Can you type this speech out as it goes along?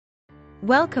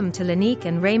Welcome to Lanique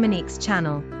and Raymonique's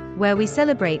channel, where we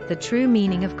celebrate the true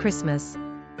meaning of Christmas.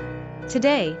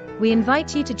 Today, we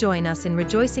invite you to join us in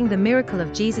rejoicing the miracle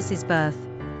of Jesus' birth,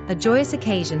 a joyous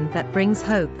occasion that brings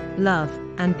hope, love,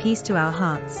 and peace to our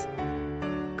hearts.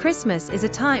 Christmas is a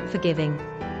time for giving,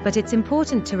 but it's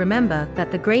important to remember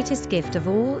that the greatest gift of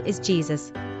all is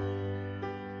Jesus.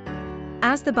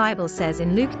 As the Bible says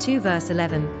in Luke 2 verse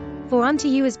 11, "For unto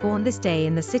you is born this day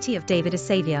in the city of David a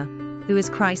Savior, who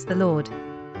is Christ the Lord."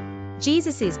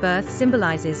 Jesus' birth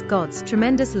symbolizes God's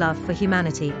tremendous love for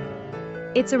humanity.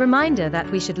 It's a reminder that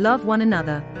we should love one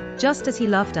another, just as He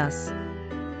loved us.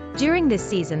 During this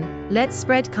season, let's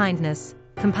spread kindness,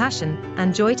 compassion,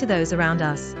 and joy to those around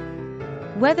us.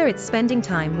 Whether it's spending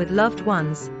time with loved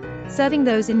ones, serving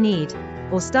those in need,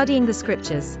 or studying the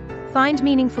scriptures, find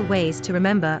meaningful ways to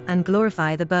remember and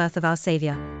glorify the birth of our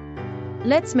Savior.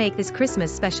 Let's make this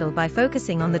Christmas special by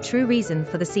focusing on the true reason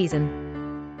for the season.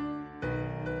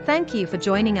 Thank you for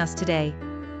joining us today.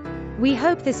 We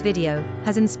hope this video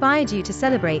has inspired you to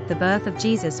celebrate the birth of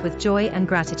Jesus with joy and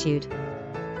gratitude.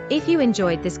 If you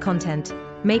enjoyed this content,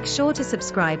 make sure to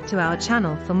subscribe to our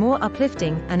channel for more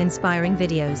uplifting and inspiring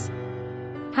videos.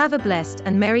 Have a blessed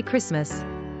and Merry Christmas.